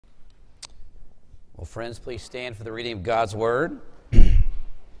Well, friends, please stand for the reading of God's Word. It's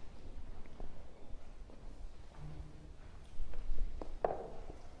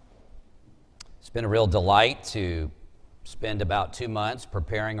been a real delight to spend about 2 months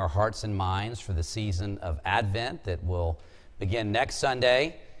preparing our hearts and minds for the season of Advent that will begin next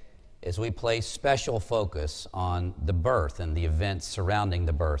Sunday as we place special focus on the birth and the events surrounding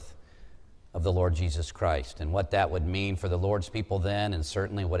the birth of the Lord Jesus Christ and what that would mean for the Lord's people then and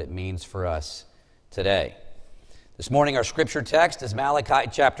certainly what it means for us today. This morning our scripture text is Malachi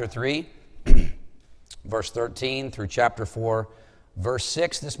chapter 3, verse 13 through chapter 4, verse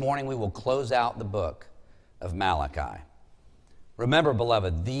 6. This morning we will close out the book of Malachi. Remember,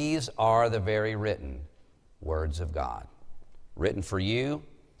 beloved, these are the very written words of God, written for you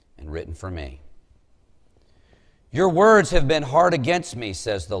and written for me. Your words have been hard against me,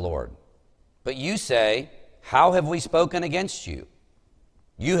 says the Lord. But you say, how have we spoken against you?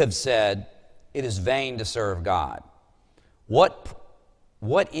 You have said, it is vain to serve God. What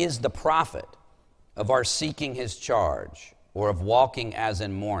is the profit of our seeking his charge or of walking as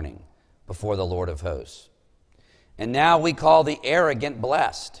in mourning before the Lord of hosts? And now we call the arrogant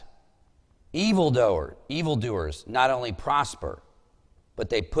blessed. Evildoers not only prosper, but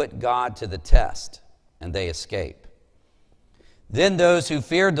they put God to the test and they escape. Then those who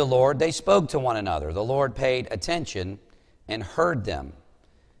feared the Lord, they spoke to one another. The Lord paid attention and heard them.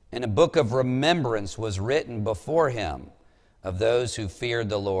 And a book of remembrance was written before him of those who feared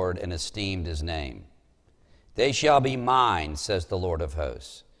the Lord and esteemed his name. They shall be mine, says the Lord of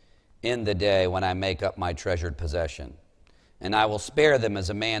hosts, in the day when I make up my treasured possession. And I will spare them as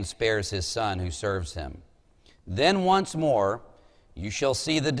a man spares his son who serves him. Then once more you shall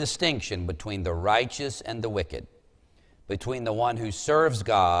see the distinction between the righteous and the wicked, between the one who serves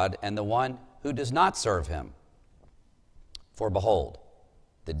God and the one who does not serve him. For behold,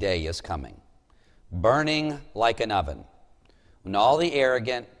 the day is coming, burning like an oven, when all the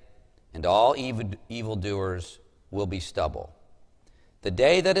arrogant and all evildoers will be stubble. The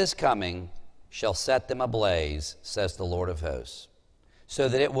day that is coming shall set them ablaze, says the Lord of hosts, so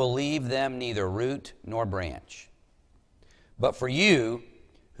that it will leave them neither root nor branch. But for you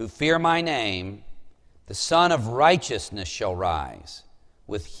who fear my name, the Son of Righteousness shall rise,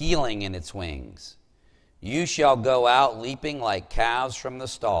 with healing in its wings. You shall go out leaping like calves from the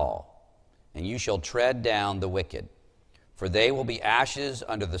stall, and you shall tread down the wicked, for they will be ashes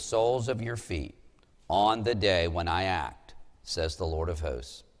under the soles of your feet on the day when I act, says the Lord of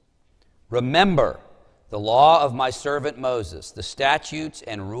hosts. Remember the law of my servant Moses, the statutes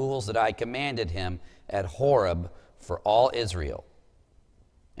and rules that I commanded him at Horeb for all Israel.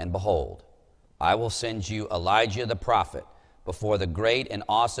 And behold, I will send you Elijah the prophet before the great and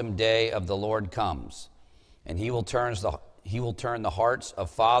awesome day of the Lord comes. And he will turn the hearts of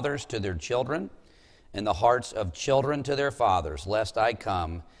fathers to their children and the hearts of children to their fathers, lest I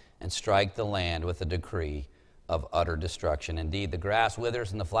come and strike the land with a decree of utter destruction. Indeed, the grass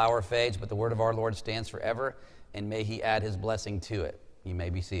withers and the flower fades, but the word of our Lord stands forever, and may he add his blessing to it. You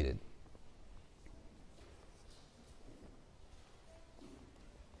may be seated.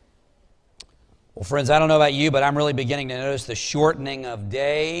 Well, friends, I don't know about you, but I'm really beginning to notice the shortening of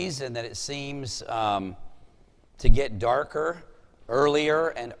days and that it seems to get darker earlier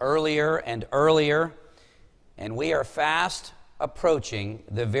and earlier and earlier. And we are fast approaching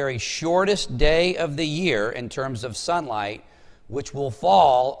the very shortest day of the year in terms of sunlight, which will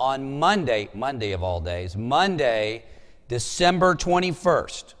fall on Monday of all days, Monday, December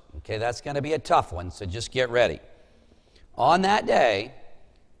 21st. Okay, that's going to be a tough one, so just get ready. On that day,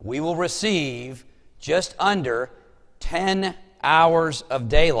 we will receive just under 10 hours of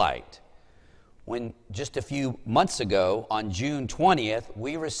daylight. When just a few months ago, on June 20th,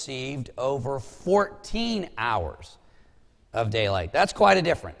 we received over 14 hours of daylight. That's quite a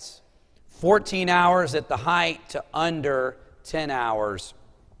difference. 14 hours at the height to under 10 hours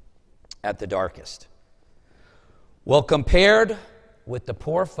at the darkest. Well, compared with the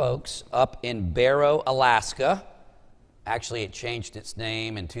poor folks up in Barrow, Alaska, actually, it changed its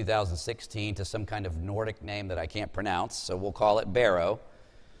name in 2016 to some kind of Nordic name that I can't pronounce, so we'll call it Barrow.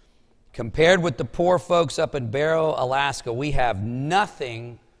 Compared with the poor folks up in Barrow, Alaska, we have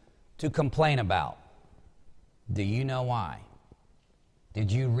nothing to complain about. Do you know why?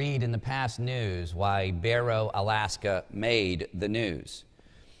 Did you read in the past news why Barrow, Alaska made the news?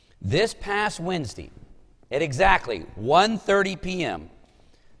 This past Wednesday, at exactly 1:30 p.m.,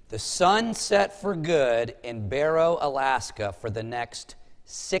 the sun set for good in Barrow, Alaska for the next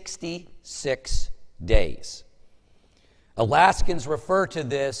 66 days. Alaskans refer to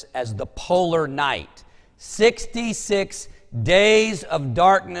this as the polar night. 66 days of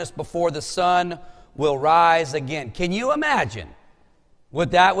darkness before the sun will rise again. Can you imagine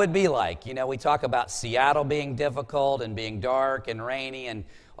what that would be like? You know, we talk about Seattle being difficult and being dark and rainy and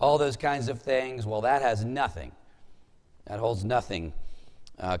all those kinds of things. Well, that has nothing. That holds nothing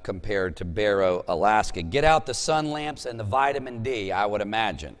compared to Barrow, Alaska. Get out the sun lamps and the vitamin D, I would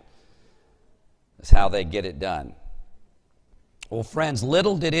imagine. That's how they get it done. Well, friends,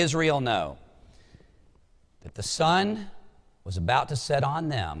 little did Israel know that the sun was about to set on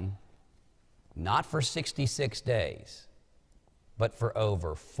them, not for 66 days, but for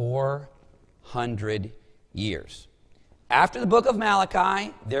over 400 years. After the book of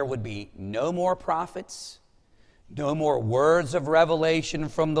Malachi, there would be no more prophets, no more words of revelation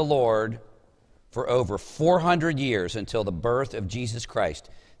from the Lord for over 400 years until the birth of Jesus Christ.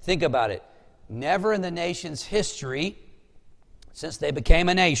 Think about it. Never in the nation's history, since they became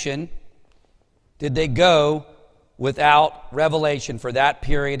a nation, did they go without revelation for that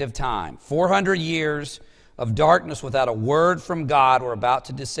period of time. 400 years of darkness without a word from God were about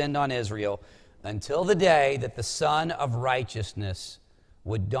to descend on Israel until the day that the Son of Righteousness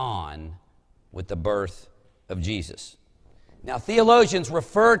would dawn with the birth of Jesus. Now, theologians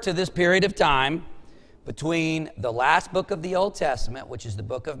refer to this period of time between the last book of the Old Testament, which is the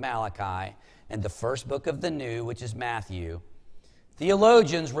book of Malachi, and the first book of the New, which is Matthew.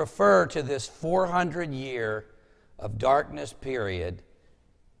 Theologians refer to this 400-year of darkness period,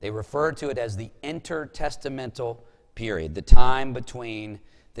 they refer to it as the intertestamental period, the time between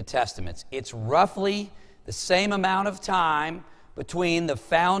the testaments. It's roughly the same amount of time between the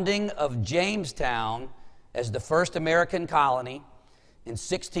founding of Jamestown as the first American colony in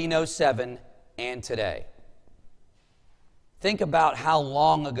 1607 and today. Think about how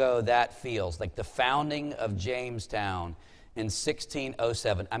long ago that feels, like the founding of Jamestown in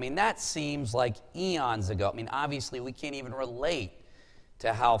 1607. I mean, that seems like eons ago. I mean, obviously, we can't even relate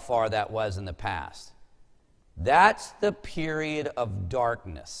to how far that was in the past. That's the period of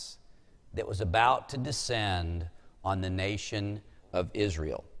darkness that was about to descend on the nation of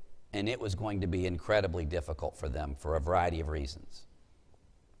Israel. And it was going to be incredibly difficult for them for a variety of reasons.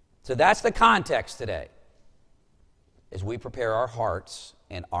 So that's the context today as we prepare our hearts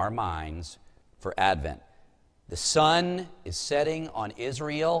and our minds for Advent. The sun is setting on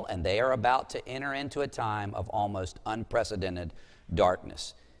Israel, and they are about to enter into a time of almost unprecedented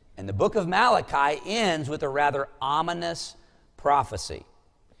darkness. And the book of Malachi ends with a rather ominous prophecy.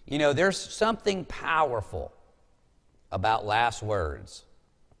 You know, there's something powerful about last words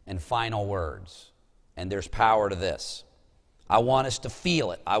and final words. And there's power to this. I want us to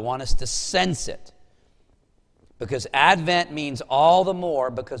feel it. I want us to sense it. Because Advent means all the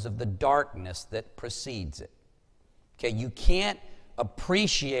more because of the darkness that precedes it. Okay, you can't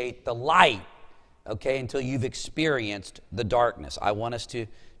appreciate the light, okay, until you've experienced the darkness. I want us to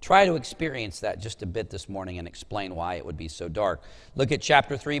try to experience that just a bit this morning and explain why it would be so dark. Look at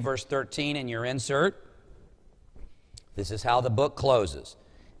chapter 3, verse 13 in your insert. This is how the book closes.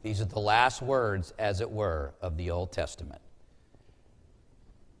 These are the last words, as it were, of the Old Testament.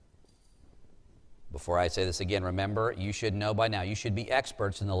 Before I say this again, remember, you should know by now, you should be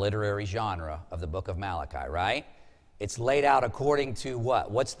experts in the literary genre of the book of Malachi, right? It's laid out according to what?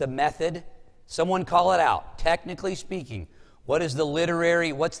 What's the method? Someone call it out. Technically speaking, what's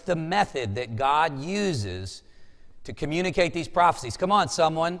the method that God uses to communicate these prophecies? Come on,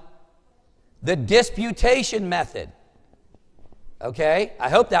 someone. The disputation method. Okay? I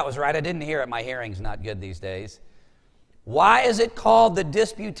hope that was right. I didn't hear it. My hearing's not good these days. Why is it called the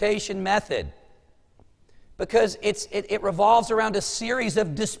disputation method? Because it revolves around a series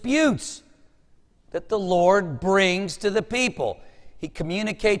of disputes that the Lord brings to the people. He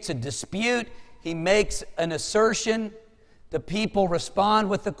communicates a dispute. He makes an assertion. The people respond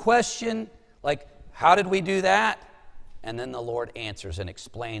with a question, like, how did we do that? And then the Lord answers and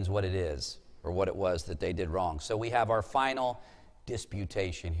explains what it is or what it was that they did wrong. So we have our final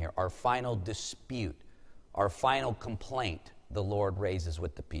disputation here, our final dispute, our final complaint the Lord raises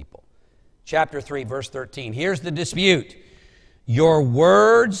with the people. Chapter 3, verse 13. Here's the dispute. Your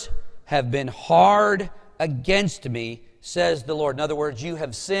words have been hard against me, says the Lord. In other words, you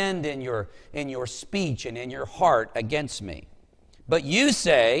have sinned in your speech and in your heart against me. But you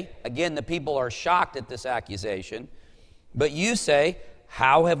say, again, the people are shocked at this accusation, but you say,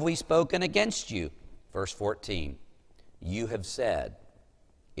 how have we spoken against you? Verse 14. You have said,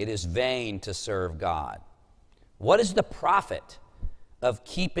 it is vain to serve God. What is the profit of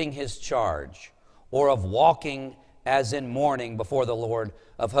keeping his charge or of walking as in mourning before the Lord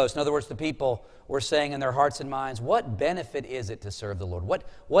of hosts? In other words, the people were saying in their hearts and minds, what benefit is it to serve the Lord?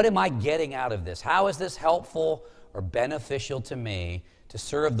 What am I getting out of this? How is this helpful or beneficial to me to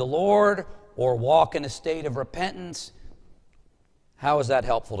serve the Lord or walk in a state of repentance. How is that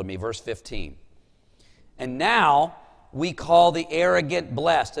helpful to me? Verse 15. And now we call the arrogant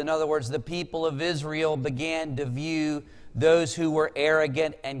blessed. In other words, the people of Israel began to view those who were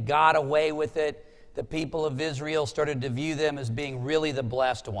arrogant and got away with it. The people of Israel started to view them as being really the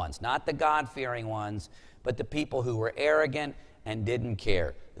blessed ones, not the God-fearing ones, but the people who were arrogant and didn't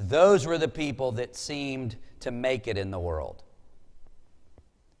care. Those were the people that seemed to make it in the world.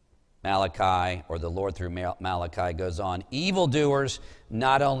 Malachi, or the Lord through Malachi, goes on, evildoers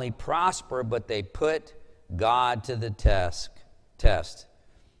not only prosper, but they put God to the test,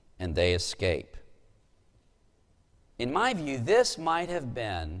 and they escape. In my view, this might have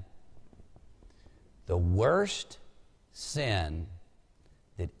been the worst sin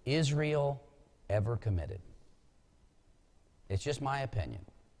that Israel ever committed. It's just my opinion.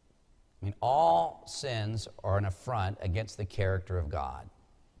 I mean, all sins are an affront against the character of God.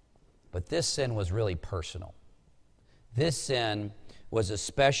 But this sin was really personal. This sin was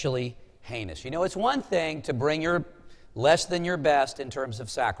especially heinous. You know, it's one thing to bring your less than your best in terms of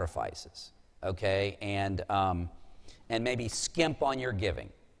sacrifices, okay, and maybe skimp on your giving.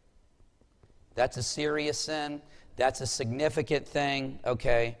 That's a serious sin. That's a significant thing,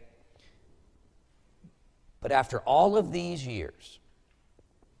 okay? But after all of these years,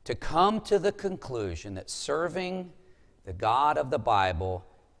 to come to the conclusion that serving the God of the Bible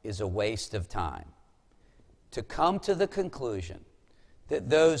is a waste of time, to come to the conclusion that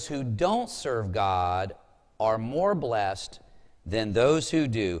those who don't serve God are more blessed than those who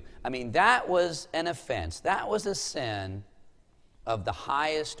do. I mean, that was an offense. That was a sin of the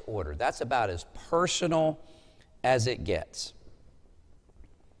highest order. That's about as personal as it gets.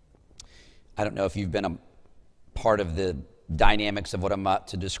 I don't know if you've been a part of the dynamics of what I'm about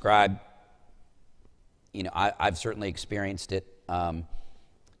to describe. You know, I've certainly experienced it.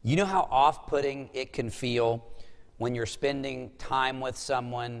 You know how off-putting it can feel when you're spending time with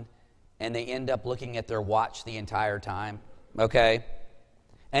someone and they end up looking at their watch the entire time, okay?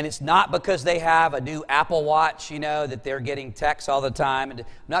 And it's not because they have a new Apple Watch, you know, that they're getting texts all the time. And I'm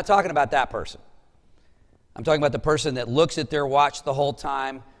not talking about that person. I'm talking about the person that looks at their watch the whole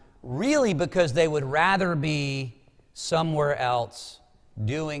time, really because they would rather be somewhere else,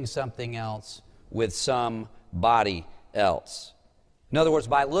 doing something else with somebody else. In other words,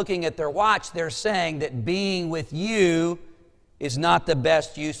 by looking at their watch, they're saying that being with you is not the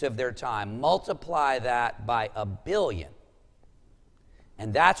best use of their time. Multiply that by 1 billion.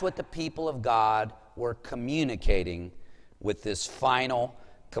 And that's what the people of God were communicating with this final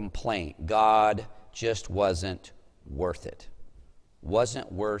complaint. God just wasn't worth it.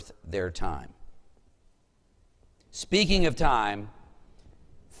 Wasn't worth their time. Speaking of time,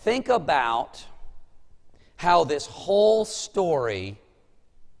 think about how this whole story,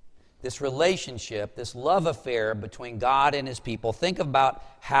 this relationship, this love affair between God and his people, think about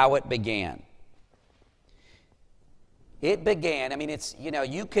how it began. It began, I mean, it's, you know,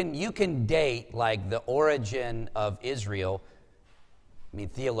 you can date like the origin of Israel. I mean,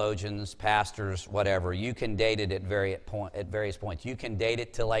 theologians, pastors, whatever, you can date it at various points. You can date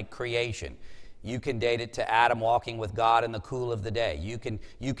it to like creation. You can date it to Adam walking with God in the cool of the day.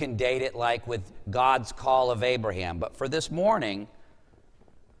 You can date it like with God's call of Abraham. But for this morning,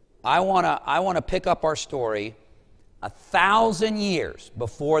 I want to pick up our story 1,000 years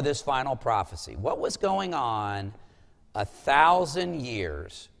before this final prophecy. What was going on 1,000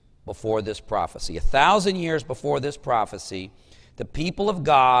 years before this prophecy? 1,000 years before this prophecy, the people of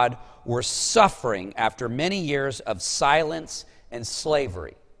God were suffering after many years of silence and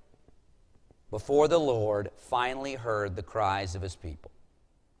slavery before the Lord finally heard the cries of his people.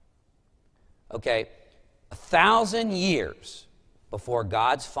 Okay, 1,000 years before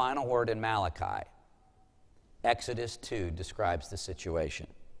God's final word in Malachi, Exodus 2 describes the situation.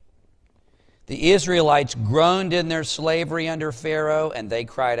 The Israelites groaned in their slavery under Pharaoh, and they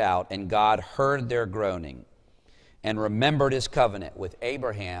cried out, and God heard their groaning and remembered his covenant with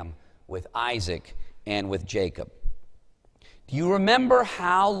Abraham, with Isaac, and with Jacob. Do you remember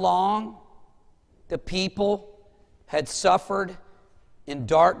how long the people had suffered in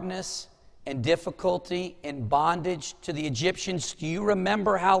darkness and difficulty, in bondage to the Egyptians? Do you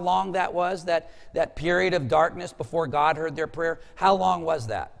remember how long that was, that period of darkness before God heard their prayer? How long was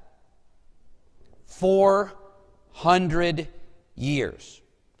that? 400 years.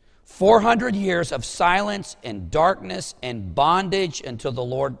 400 years of silence and darkness and bondage until the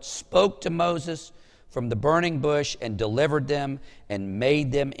Lord spoke to Moses from the burning bush and delivered them and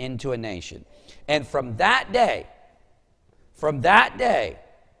made them into a nation. And from that day,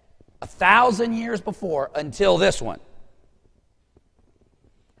 1,000 years before until this one,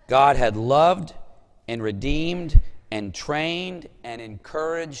 God had loved and redeemed and trained and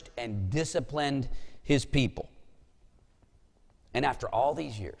encouraged and disciplined his people. And after all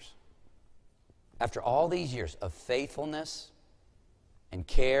these years of faithfulness and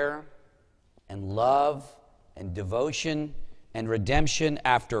care and love and devotion and redemption,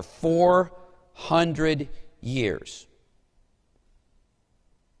 after 400 years,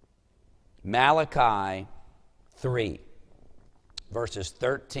 Malachi 3, verses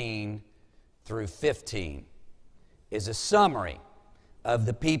 13 through 15, is a summary of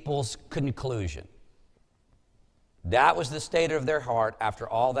the people's conclusion. That was the state of their heart after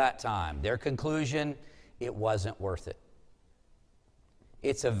all that time. Their conclusion, it wasn't worth it.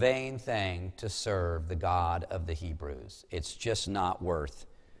 It's a vain thing to serve the God of the Hebrews. It's just not worth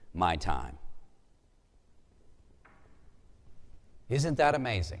my time. Isn't that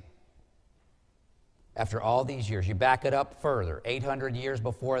amazing? After all these years, you back it up further, 800 years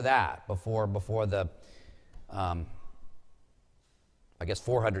before that, before the,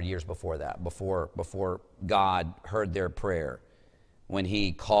 400 years before that, before God heard their prayer when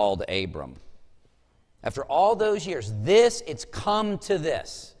he called Abram. After all those years, it's come to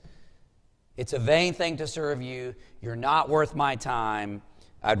this. It's a vain thing to serve you. You're not worth my time.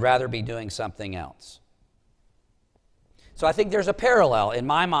 I'd rather be doing something else. So I think there's a parallel in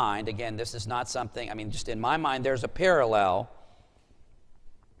my mind. Again, this is not something, just in my mind, there's a parallel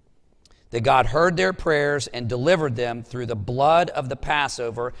that God heard their prayers and delivered them through the blood of the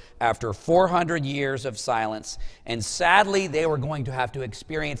Passover after 400 years of silence. And sadly, they were going to have to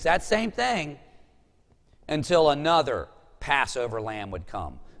experience that same thing until another Passover lamb would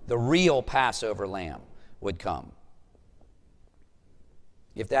come. The real Passover lamb would come.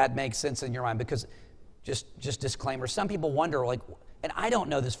 If that makes sense in your mind, because just disclaimer, some people wonder, and I don't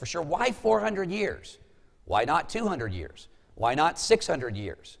know this for sure, why 400 years? Why not 200 years? Why not 600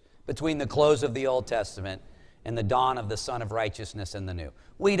 years between the close of the Old Testament and the dawn of the Son of Righteousness in the New?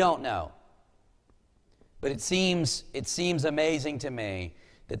 We don't know. But it seems amazing to me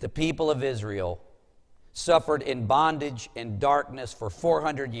that the people of Israel suffered in bondage and darkness for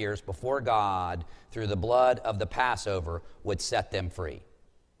 400 years before God, through the blood of the Passover, would set them free.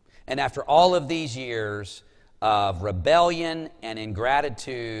 And after all of these years of rebellion and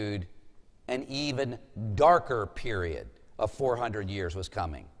ingratitude, an even darker period of 400 years was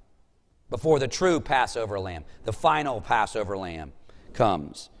coming before the true Passover lamb, the final Passover lamb,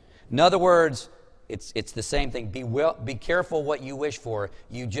 comes. In other words, it's the same thing. Be careful what you wish for.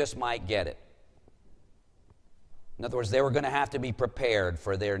 You just might get it. In other words, they were going to have to be prepared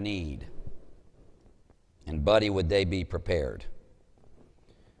for their need. And buddy, would they be prepared.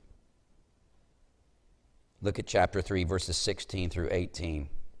 Look at chapter 3, verses 16 through 18.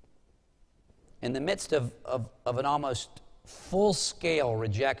 In the midst of an almost full-scale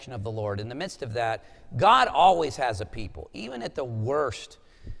rejection of the Lord, in the midst of that, God always has a people. Even at the worst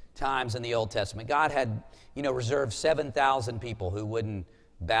times in the Old Testament, God had, reserved 7,000 people who wouldn't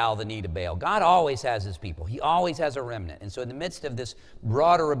bow the knee to Baal. God always has his people. He always has a remnant. And so in the midst of this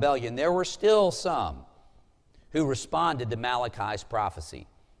broader rebellion, there were still some who responded to Malachi's prophecy.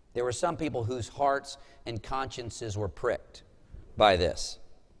 There were some people whose hearts and consciences were pricked by this,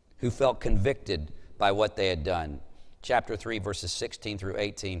 who felt convicted by what they had done. Chapter 3, verses 16 through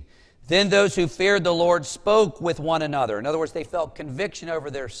 18. Then those who feared the Lord spoke with one another. In other words, they felt conviction over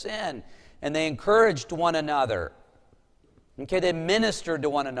their sin, and they encouraged one another. Okay, they ministered to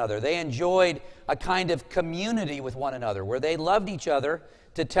one another. They enjoyed a kind of community with one another where they loved each other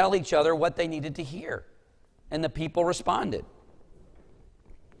to tell each other what they needed to hear. And the people responded.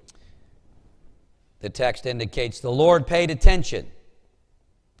 The text indicates the Lord paid attention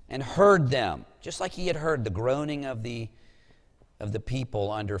and heard them, just like he had heard the groaning of the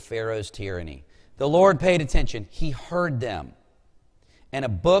people under Pharaoh's tyranny. The Lord paid attention. He heard them. And a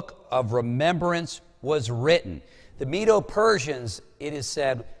book of remembrance was written. The Medo-Persians, it is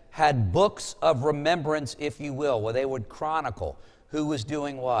said, had books of remembrance, if you will, where they would chronicle who was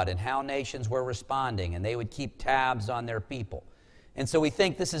doing what and how nations were responding, and they would keep tabs on their people. And so we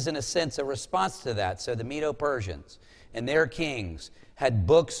think this is, in a sense, a response to that. So the Medo-Persians and their kings had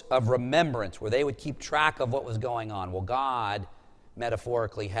books of remembrance where they would keep track of what was going on. Well, God,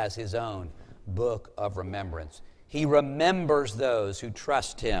 metaphorically, has his own book of remembrance. He remembers those who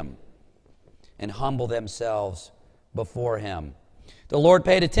trust him and humble themselves before him. The Lord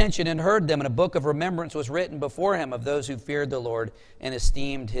paid attention and heard them, and a book of remembrance was written before him of those who feared the Lord and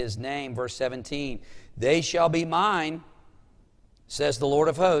esteemed his name. Verse 17, they shall be mine, says the Lord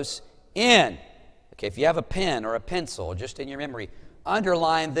of hosts, if you have a pen or a pencil just in your memory,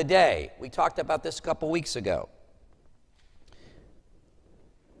 underline the day. We talked about this a couple weeks ago.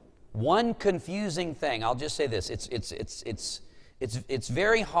 one confusing thing. I'll just say this. It's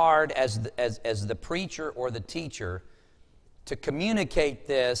very hard as the preacher or the teacher to communicate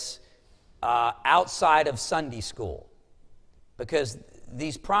this outside of Sunday school, because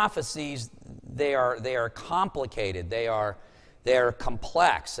these prophecies, they are complicated, they are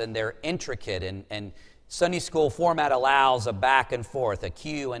complex, and they're intricate, and Sunday school format allows a back and forth, a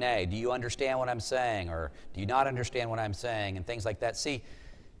Q&A. Do you understand what I'm saying, or do you not understand what I'm saying, and things like that. See,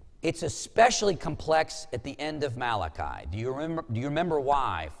 it's especially complex at the end of Malachi. Do you remember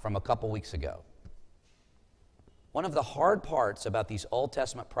why from a couple weeks ago? One of the hard parts about these Old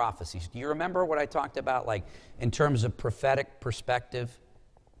Testament prophecies, do you remember what I talked about, like in terms of prophetic perspective?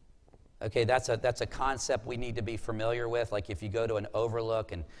 Okay, that's a concept we need to be familiar with. Like if you go to an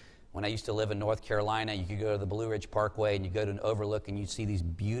overlook, and when I used to live in North Carolina, you could go to the Blue Ridge Parkway and you go to an overlook and you see these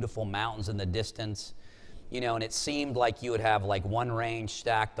beautiful mountains in the distance, you know, and it seemed like you would have like one range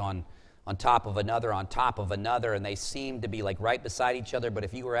stacked on top of another, and they seemed to be like right beside each other. But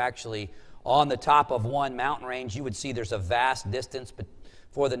if you were actually on the top of one mountain range, you would see there's a vast distance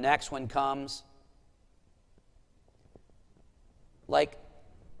before the next one comes. Like,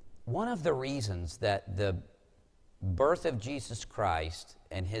 one of the reasons that the birth of Jesus Christ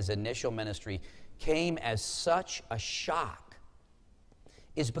and his initial ministry came as such a shock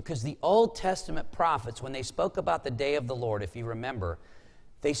is because the Old Testament prophets, when they spoke about the day of the Lord, if you remember,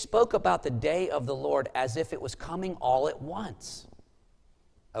 they spoke about the day of the Lord as if it was coming all at once.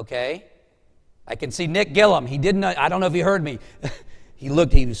 Okay? I can see Nick Gillum. He didn't, I don't know if he heard me. He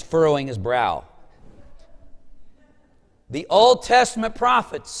was furrowing his brow. The Old Testament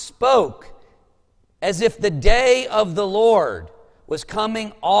prophets spoke as if the day of the Lord was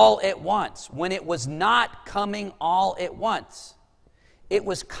coming all at once, when it was not coming all at once. It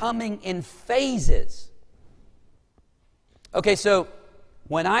was coming in phases. Okay, so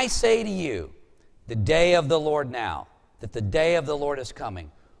when I say to you, the day of the Lord now, that the day of the Lord is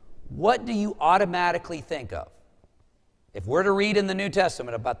coming, what do you automatically think of? If we're to read in the New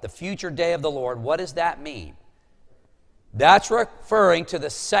Testament about the future day of the Lord, what does that mean? That's referring to the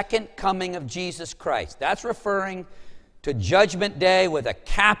second coming of Jesus Christ. That's referring to Judgment Day with a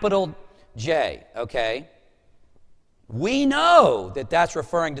capital J, okay? We know that that's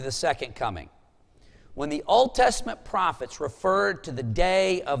referring to the second coming. When the Old Testament prophets referred to the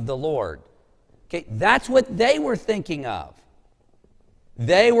day of the Lord, okay, that's what they were thinking of.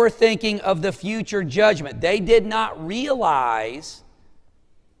 They were thinking of the future judgment. They did not realize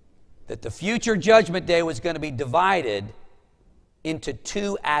that the future judgment day was going to be divided into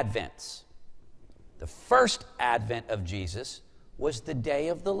two advents. The first advent of Jesus was the day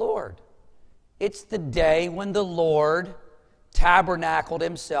of the Lord. It's the day when the Lord tabernacled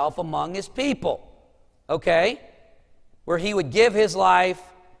himself among his people, okay? Where he would give his life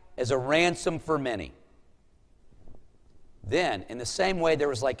as a ransom for many. Then, in the same way, there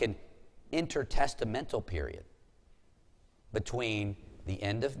was like an intertestamental period between the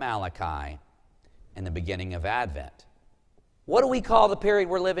end of Malachi and the beginning of Advent. What do we call the period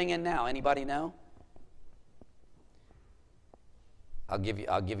we're living in now? Anybody know? I'll give you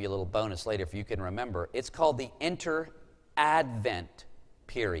a little bonus later if you can remember. It's called the inter-Advent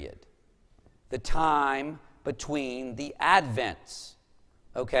period. The time between the Advents.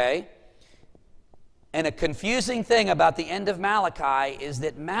 Okay? And a confusing thing about the end of Malachi is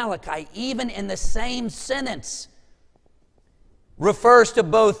that Malachi, even in the same sentence, refers to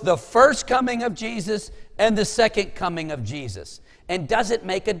both the first coming of Jesus and the second coming of Jesus, and doesn't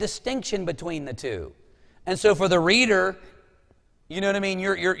make a distinction between the two. And so for the reader, you know what I mean,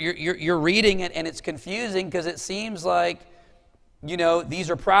 you're reading it and it's confusing because it seems like, you know, these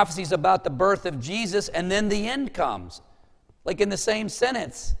are prophecies about the birth of Jesus and then the end comes, like in the same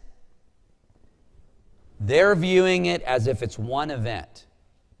sentence. They're viewing it as if it's one event,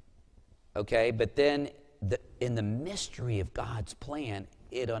 okay? But then in the mystery of God's plan,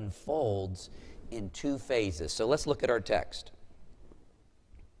 it unfolds in two phases. So let's look at our text.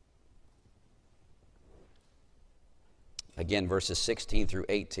 Again, verses 16 through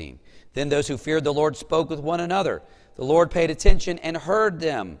 18. Then those who feared the Lord spoke with one another. The Lord paid attention and heard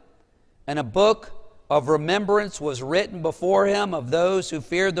them. And a book of remembrance was written before him of those who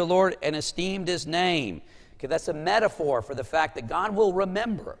feared the Lord and esteemed his name. Okay, that's a metaphor for the fact that God will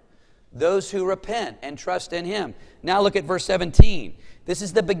remember those who repent and trust in him. Now look at verse 17. This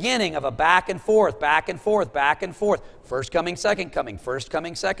is the beginning of a back and forth, back and forth, back and forth. First coming, second coming, first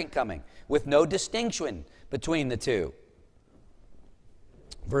coming, second coming, with no distinction between the two.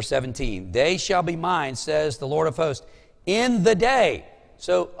 Verse 17, they shall be mine, says the Lord of hosts, in the day.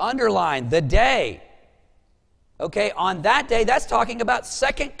 So underline the day Okay, on that day, that's talking about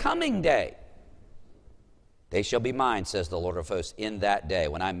second coming day. They shall be mine, says the Lord of hosts, in that day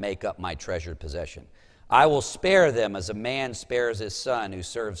when I make up my treasured possession. I will spare them as a man spares his son who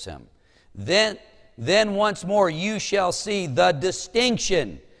serves him. Then once more you shall see the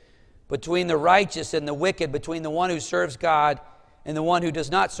distinction between the righteous and the wicked, between the one who serves God and the one who does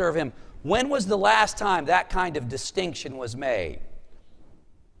not serve him. When was the last time that kind of distinction was made?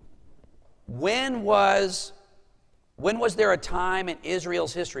 When was there a time in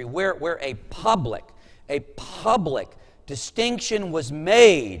Israel's history where a public distinction was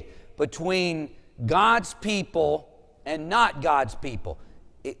made between God's people and not God's people?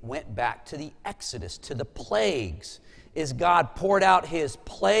 It went back to the Exodus, to the plagues. As God poured out his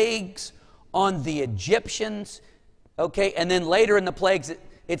plagues on the Egyptians, okay, and then later in the plagues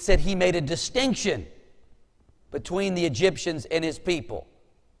it said he made a distinction between the Egyptians and his people.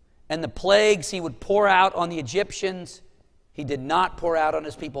 And the plagues he would pour out on the Egyptians, he did not pour out on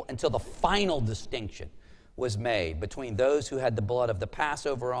his people until the final distinction was made between those who had the blood of the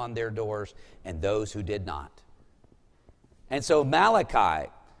Passover on their doors and those who did not. And so Malachi,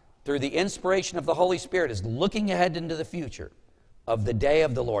 through the inspiration of the Holy Spirit, is looking ahead into the future of the day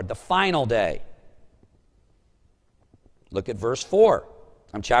of the Lord, the final day. Look at verse 4.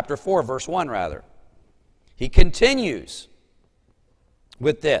 Chapter 4, verse 1, rather. He continues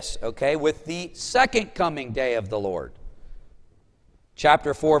with this, okay, with the second coming day of the Lord.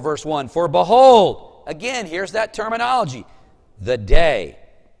 Chapter 4, verse 1. For behold, again, here's that terminology. The day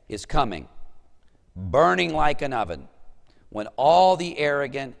is coming, burning like an oven, when all the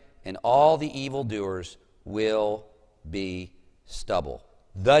arrogant and all the evildoers will be stubble.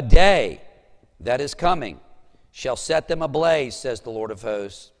 The day that is coming shall set them ablaze, says the Lord of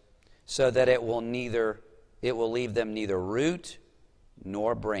hosts, so that it will leave them neither root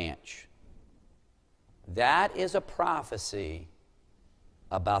nor branch. That is a prophecy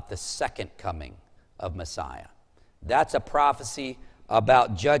about the second coming of Messiah. That's a prophecy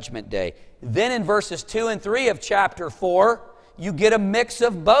about Judgment Day. Then in verses 2 and 3 of chapter 4, you get a mix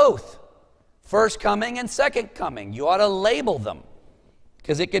of both. First coming and second coming. You ought to label them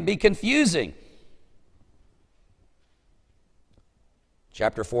because it can be confusing.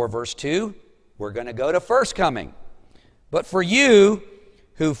 Chapter 4, verse 2, we're going to go to first coming. But for you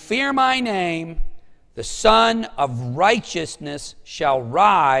who fear my name, the Son of Righteousness shall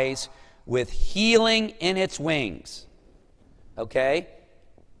rise with healing in its wings. Okay?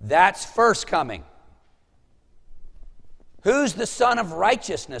 That's first coming. Who's the Son of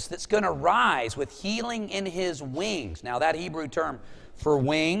Righteousness that's going to rise with healing in his wings? Now, that Hebrew term for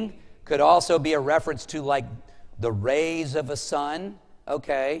wing could also be a reference to like the rays of a sun.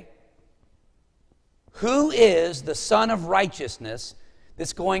 Okay? Who is the Son of Righteousness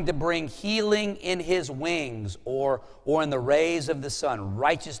that's going to bring healing in his wings or in the rays of the sun?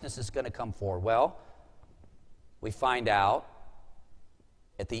 Righteousness is going to come forward. Well, we find out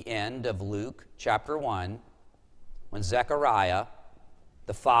at the end of Luke chapter 1 when Zechariah,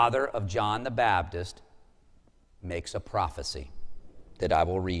 the father of John the Baptist, makes a prophecy that I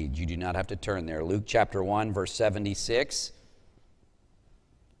will read. You do not have to turn there. Luke chapter 1, verse 76.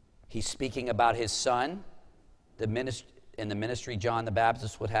 He's speaking about his son, in the ministry John the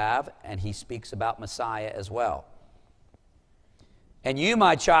Baptist would have, and he speaks about Messiah as well. And you,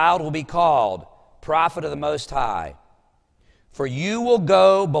 my child, will be called prophet of the Most High, for you will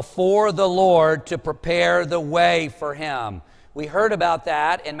go before the Lord to prepare the way for him. We heard about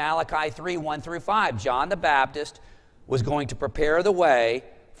that in Malachi 3, 1 through 5. John the Baptist was going to prepare the way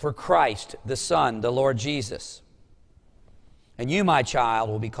for Christ, the Son, the Lord Jesus. And you, my child,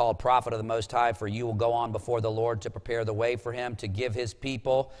 will be called prophet of the Most High, for you will go on before the Lord to prepare the way for him, to give his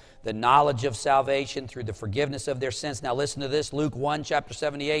people the knowledge of salvation through the forgiveness of their sins. Now listen to this, Luke 1, chapter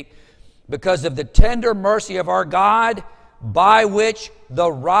 78. Because of the tender mercy of our God, by which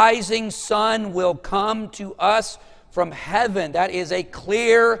the rising sun will come to us from heaven. That is a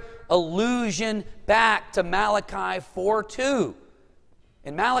clear allusion back to Malachi 4:2.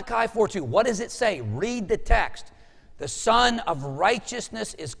 In Malachi 4:2, what does it say? Read the text. The Son of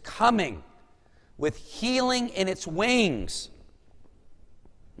Righteousness is coming with healing in its wings.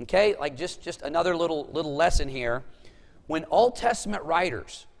 Okay, like just another little lesson here. When Old Testament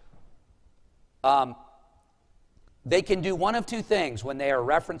writers, they can do one of two things when they are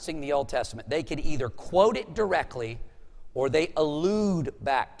referencing the Old Testament. They can either quote it directly or they allude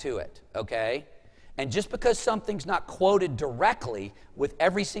back to it, okay? And just because something's not quoted directly with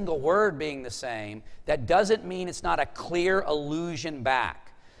every single word being the same, that doesn't mean it's not a clear allusion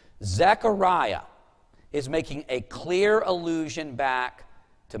back. Zechariah is making a clear allusion back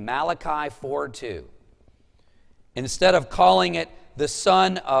to Malachi 4:2. Instead of calling it the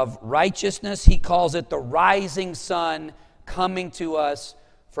sun of righteousness, he calls it the rising sun coming to us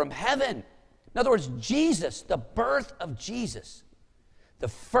from heaven. In other words, Jesus, the birth of Jesus, the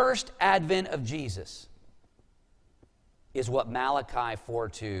first advent of Jesus, is what Malachi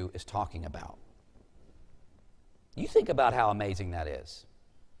 4:2 is talking about. You think about how amazing that is.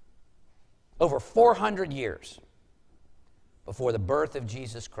 Over 400 years before the birth of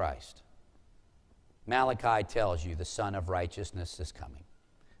Jesus Christ, Malachi tells you the Son of Righteousness is coming.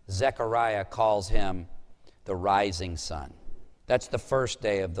 Zechariah calls him the rising sun. That's the first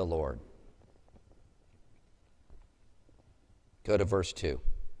day of the Lord. Go to verse 2.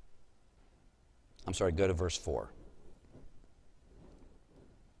 Go to verse 4.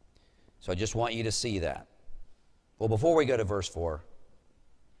 So I just want you to see that. Well, before we go to verse 4,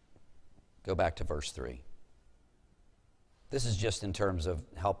 go back to verse 3. This is just in terms of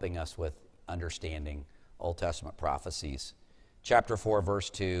helping us with understanding Old Testament prophecies. Chapter 4, verse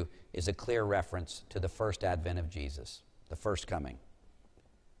 2 is a clear reference to the first advent of Jesus, the first coming.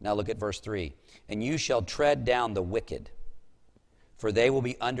 Now look at verse 3. And you shall tread down the wicked, for they will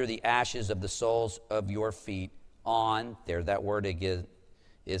be under the ashes of the soles of your feet on, there that word again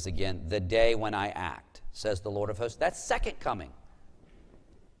is again, the day when I act, says the Lord of hosts. That's second coming.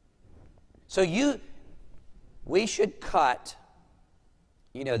 So we should cut,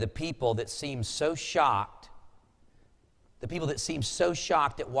 the people that seem so shocked,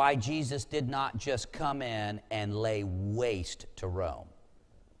 at why Jesus did not just come in and lay waste to Rome.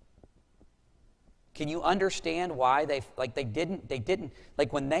 Can you understand why they didn't,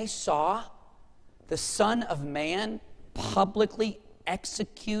 when they saw the Son of Man publicly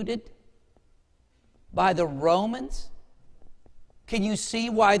executed by the Romans? Can you see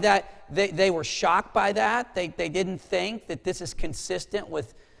why they were shocked by that? They didn't think that this is consistent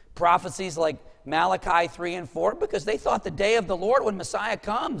with prophecies like Malachi 3 and 4, because they thought the day of the Lord when Messiah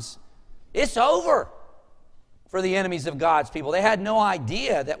comes, it's over for the enemies of God's people. They had no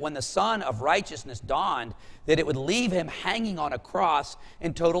idea that when the Son of Righteousness dawned, that it would leave him hanging on a cross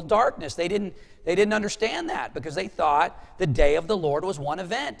in total darkness. They didn't understand that because they thought the day of the Lord was one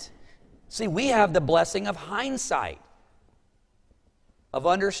event. See, we have the blessing of hindsight, of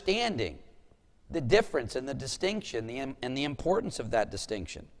understanding the difference and the distinction and the importance of that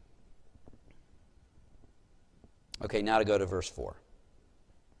distinction. Okay, now to go to verse 4.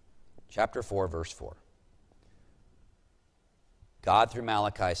 Chapter 4, verse 4. God, through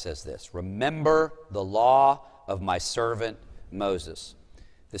Malachi, says this: remember the law of my servant Moses,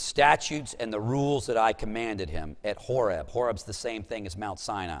 the statutes and the rules that I commanded him at Horeb. Horeb's the same thing as Mount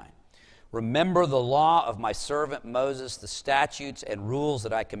Sinai. Remember the law of my servant Moses, the statutes and rules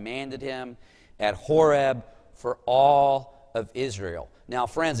that I commanded him at Horeb for all of Israel. Now,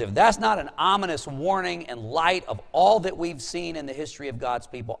 friends, if that's not an ominous warning in light of all that we've seen in the history of God's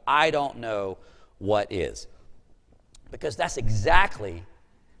people, I don't know what is. Because that's exactly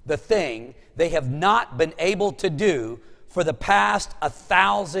the thing they have not been able to do for the past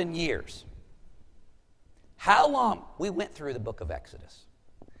 1,000 years. How long? We went through the book of Exodus.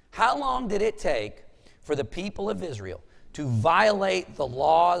 How long did it take for the people of Israel to violate the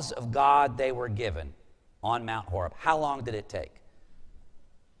laws of God they were given on Mount Horeb? How long did it take?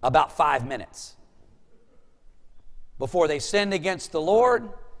 About 5 minutes. Before they sinned against the Lord,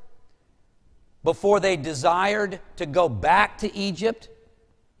 before they desired to go back to Egypt,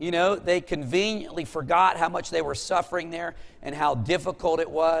 they conveniently forgot how much they were suffering there and how difficult it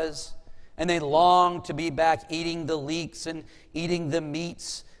was. And they longed to be back eating the leeks and eating the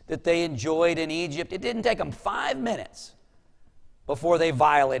meats that they enjoyed in Egypt. It didn't take them 5 minutes before they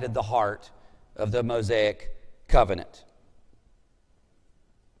violated the heart of the Mosaic covenant.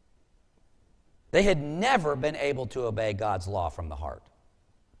 They had never been able to obey God's law from the heart.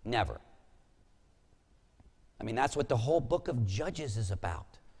 Never. That's what the whole book of Judges is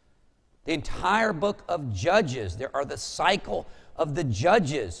about. The entire book of Judges, there are the cycle of the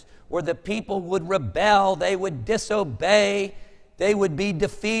judges where the people would rebel, they would disobey, they would be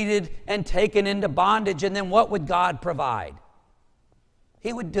defeated and taken into bondage. And then what would God provide?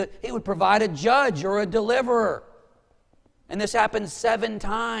 He would provide a judge or a deliverer. And this happens 7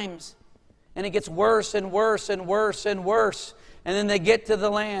 times. And it gets worse and worse and worse and worse. And then they get to the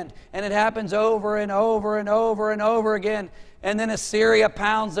land, and it happens over and over and over and over again. And then Assyria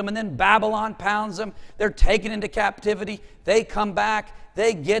pounds them, and then Babylon pounds them. They're taken into captivity. They come back.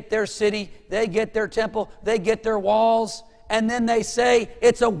 They get their city. They get their temple. They get their walls. And then they say,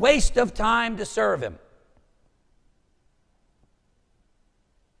 it's a waste of time to serve him.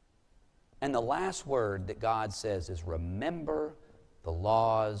 And the last word that God says is, remember the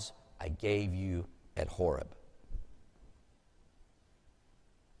laws I gave you at Horeb.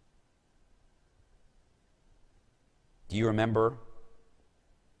 Do you remember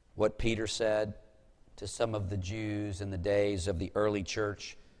what Peter said to some of the Jews in the days of the early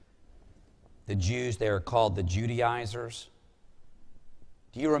church? The Jews, they are called the Judaizers.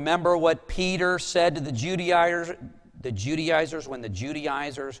 Do you remember what Peter said to the Judaizers when the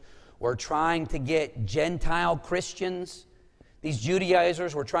Judaizers were trying to get Gentile Christians? These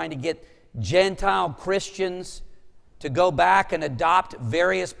Judaizers were trying to get Gentile Christians to go back and adopt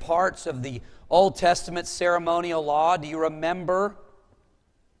various parts of the Old Testament ceremonial law. Do you remember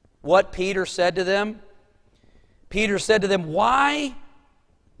what Peter said to them? Peter said to them, "Why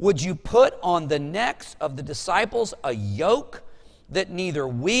would you put on the necks of the disciples a yoke that neither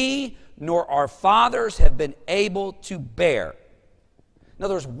we nor our fathers have been able to bear?" In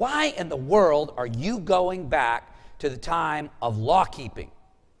other words, why in the world are you going back to the time of law keeping?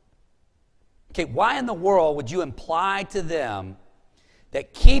 Okay, why in the world would you imply to them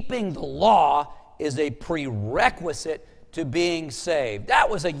that keeping the law is a prerequisite to being saved? That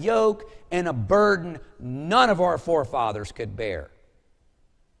was a yoke and a burden none of our forefathers could bear.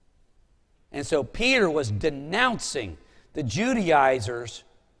 And so Peter was denouncing the Judaizers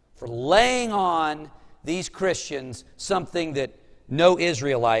for laying on these Christians something that no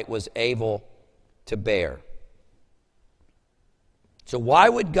Israelite was able to bear. So why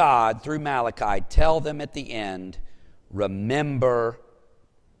would God, through Malachi, tell them at the end, "Remember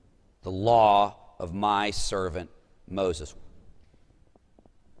the law of my servant Moses"?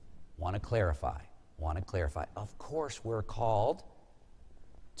 Want to clarify. Of course we're called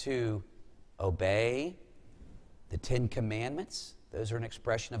to obey the Ten Commandments. Those are an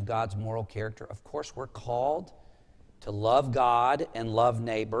expression of God's moral character. Of course we're called to love God and love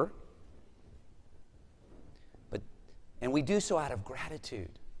neighbor. And we do so out of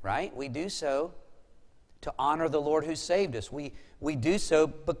gratitude, right? We do so to honor the Lord who saved us. We do so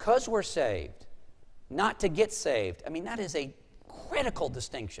because we're saved, not to get saved. I mean, that is a critical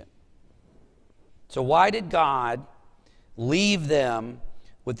distinction. So why did God leave them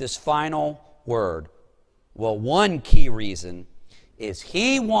with this final word? Well, one key reason is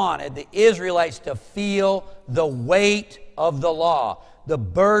He wanted the Israelites to feel the weight of the law, the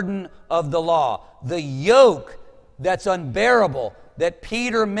burden of the law, the yoke that's unbearable that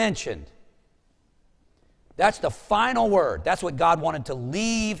Peter mentioned. That's the final word. That's what God wanted to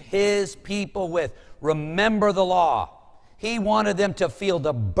leave His people with. Remember the law. He wanted them to feel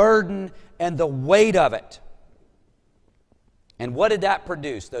the burden and the weight of it. And what did that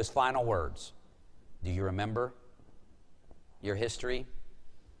produce, those final words? Do you remember your history?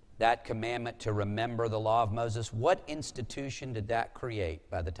 That commandment to remember the law of Moses. What institution did that create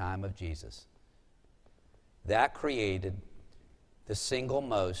by the time of Jesus? That created the single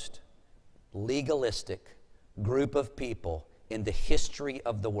most legalistic group of people in the history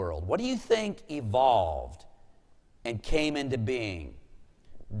of the world. What do you think evolved and came into being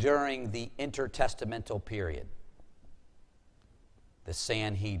during the intertestamental period? The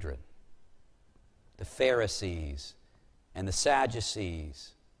Sanhedrin, the Pharisees, and the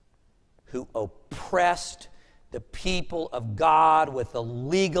Sadducees, who oppressed the people of God with a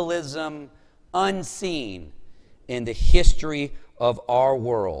legalism unseen in the history of our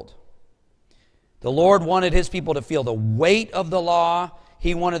world. The Lord wanted His people to feel the weight of the law.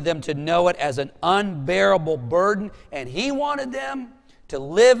 He wanted them to know it as an unbearable burden, and He wanted them to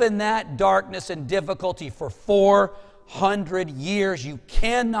live in that darkness and difficulty for 400 years. You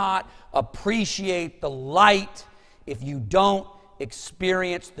cannot appreciate the light if you don't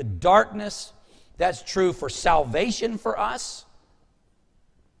experience the darkness. That's true for salvation for us.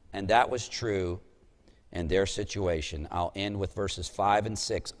 And that was true in their situation. I'll end with verses 5 and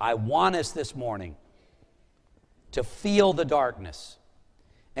 6. I want us this morning to feel the darkness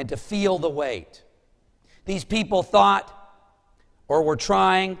and to feel the weight. These people thought, or were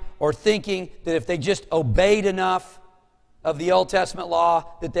trying, or thinking that if they just obeyed enough of the Old Testament law,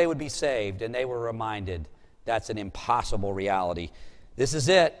 that they would be saved. And they were reminded that's an impossible reality. This is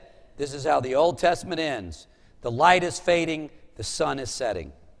it. This is how the Old Testament ends. The light is fading, the sun is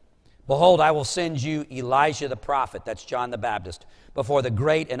setting. Behold, I will send you Elijah the prophet, that's John the Baptist, before the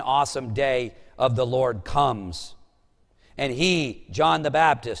great and awesome day of the Lord comes. And he, John the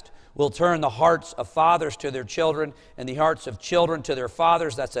Baptist, will turn the hearts of fathers to their children and the hearts of children to their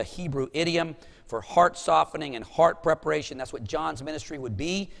fathers. That's a Hebrew idiom for heart softening and heart preparation. That's what John's ministry would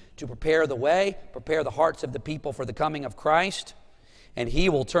be, to prepare the way, prepare the hearts of the people for the coming of Christ. And he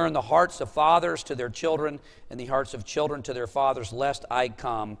will turn the hearts of fathers to their children and the hearts of children to their fathers, lest I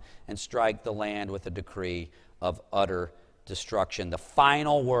come and strike the land with a decree of utter destruction. The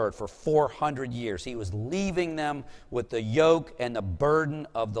final word for 400 years. He was leaving them with the yoke and the burden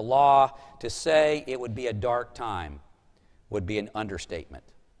of the law to say it would be a dark time. would be an understatement.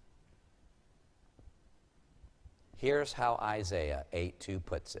 Here's how Isaiah 8:2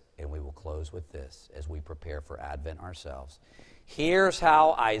 puts it, and we will close with this as we prepare for Advent ourselves. Here's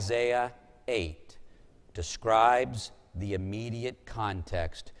how Isaiah 8 describes the immediate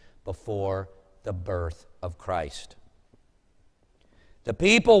context before the birth of Christ. The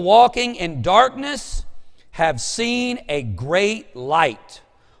people walking in darkness have seen a great light.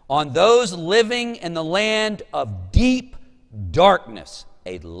 On those living in the land of deep darkness,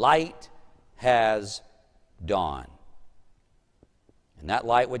 a light has dawned. And that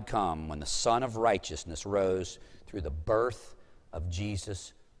light would come when the Son of Righteousness rose through the birth of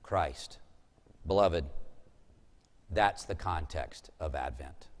Jesus Christ. Beloved, that's the context of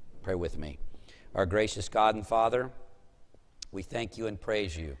Advent. Pray with me. Our gracious God and Father, we thank you and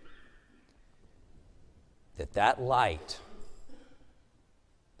praise you that light,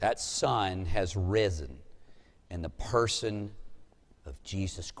 that sun has risen in the person of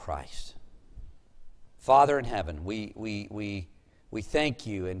Jesus Christ. Father in heaven, we thank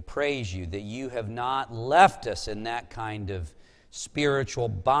you and praise you that you have not left us in that kind of spiritual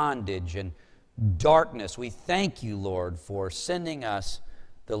bondage and darkness. We thank you, Lord, for sending us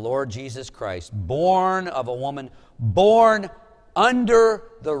the Lord Jesus Christ, born of a woman, born under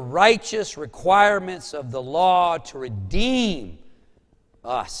the righteous requirements of the law to redeem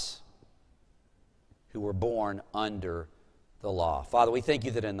us who were born under the law. Father, we thank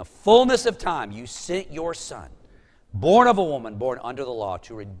you that in the fullness of time you sent your Son, born of a woman, born under the law,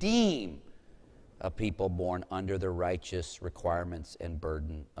 to redeem a people born under the righteous requirements and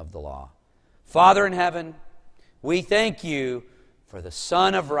burden of the law. Father in heaven, we thank you for the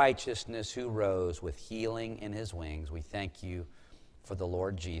Son of Righteousness who rose with healing in his wings. We thank you for the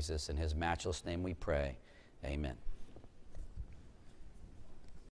Lord Jesus. In his matchless name we pray. Amen.